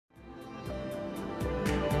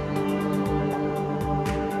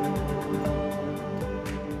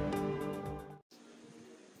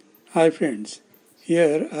Hi friends,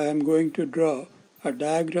 here I am going to draw a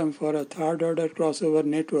diagram for a third order crossover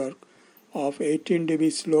network of 18 dB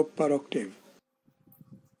slope per octave.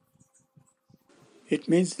 It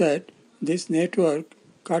means that this network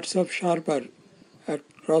cuts off sharper at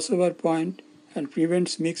crossover point and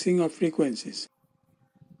prevents mixing of frequencies.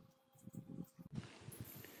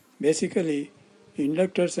 Basically,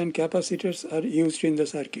 inductors and capacitors are used in the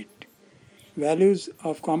circuit. Values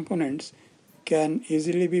of components can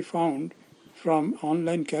easily be found from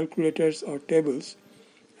online calculators or tables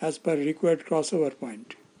as per required crossover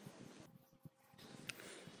point.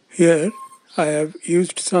 Here I have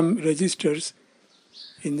used some resistors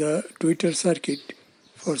in the tweeter circuit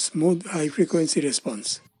for smooth high frequency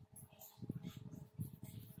response.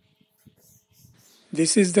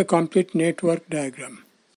 This is the complete network diagram.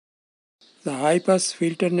 The high pass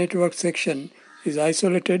filter network section is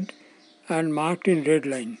isolated and marked in red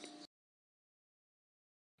line.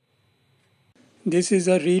 This is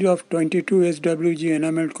a reel of 22 SWG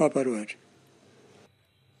enameled copper wire.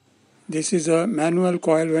 This is a manual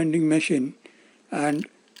coil winding machine and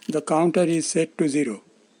the counter is set to 0.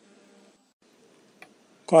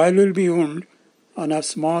 Coil will be wound on a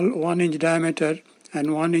small 1-inch diameter and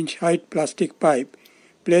 1-inch height plastic pipe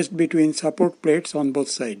placed between support plates on both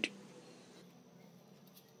sides.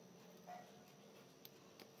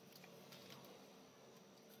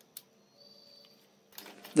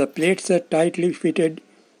 The plates are tightly fitted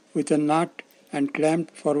with a nut and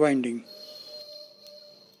clamped for winding.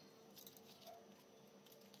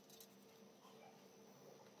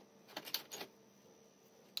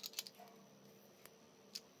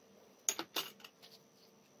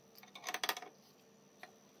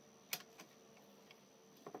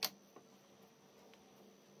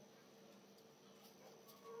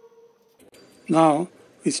 Now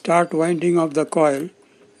we start winding of the coil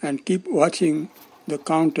and keep watching the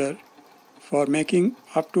counter for making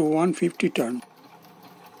up to 150 turns.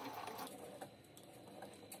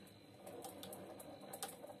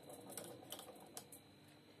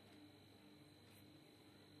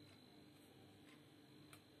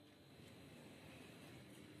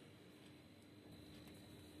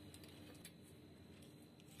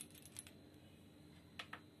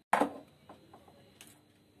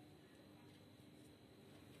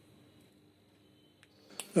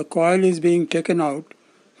 The coil is being taken out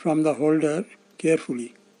from the holder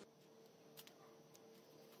carefully.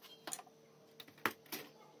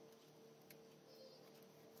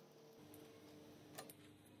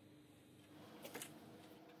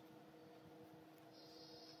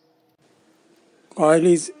 Coil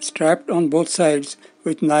is strapped on both sides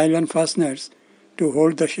with nylon fasteners to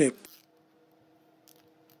hold the shape.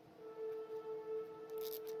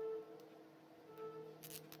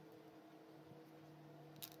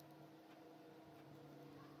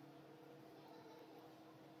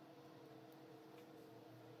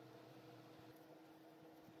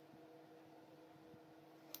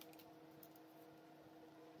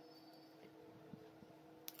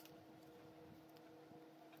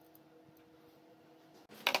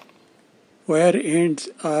 Wire ends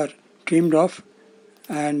are trimmed off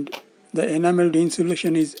and the enameled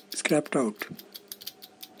insulation is scraped out.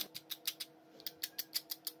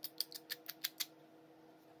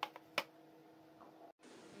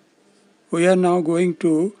 We are now going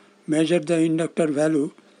to measure the inductor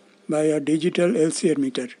value by a digital LCR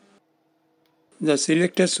meter. The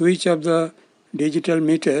selector switch of the digital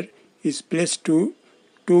meter is placed to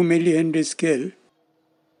 2 millihenry scale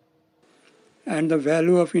and the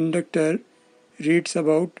value of inductor reads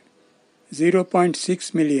about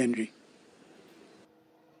 0.6 millihenry.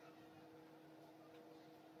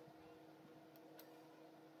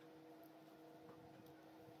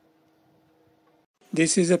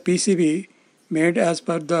 This is a PCB made as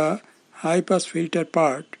per the high pass filter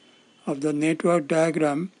part of the network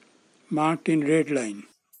diagram marked in red line.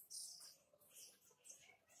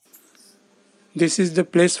 This is the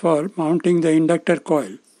place for mounting the inductor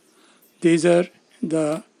coil. These are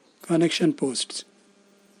the connection posts.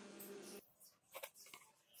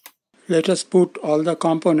 Let us put all the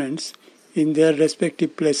components in their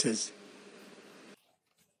respective places.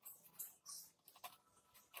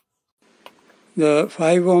 The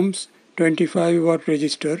 5 ohms 25 watt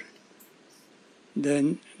resistor,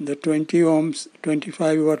 then the 20 ohms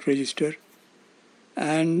 25 watt resistor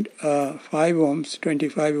and 5 ohms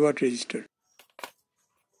 25 watt resistor.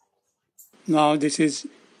 Now this is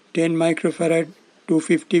 10 microfarad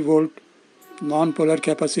 250 volt non-polar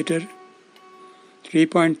capacitor,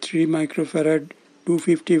 3.3 microfarad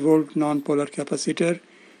 250 volt non-polar capacitor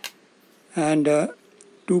and 2.2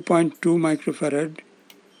 microfarad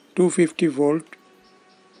 250 volt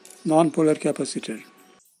non-polar capacitor.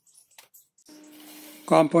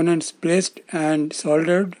 Components placed and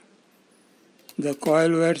soldered. The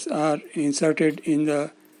coil wires are inserted in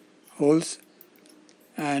the holes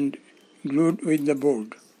and glued with the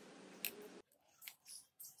board.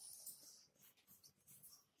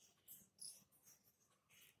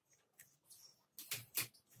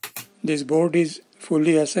 This board is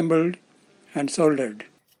fully assembled and soldered.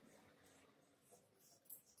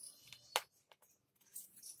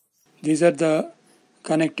 These are the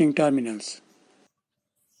connecting terminals.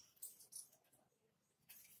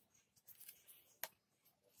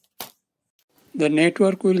 The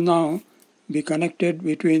network will now be connected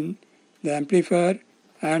between the amplifier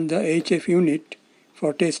and the HF unit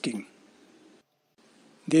for testing.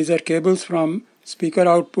 These are cables from speaker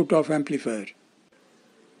output of amplifier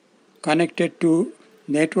connected to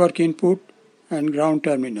network input and ground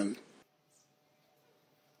terminal.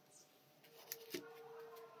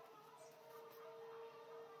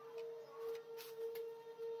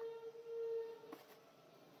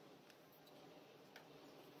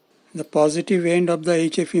 The positive end of the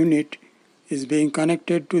HF unit is being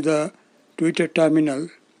connected to the tweeter terminal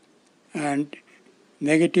and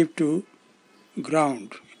negative to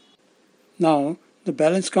ground. Now the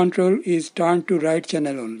balance control is turned to right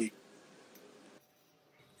channel only.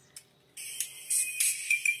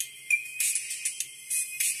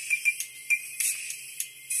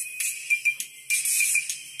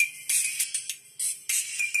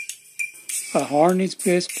 A horn is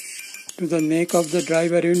placed to the neck of the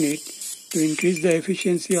driver unit to increase the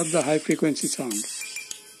efficiency of the high frequency sound.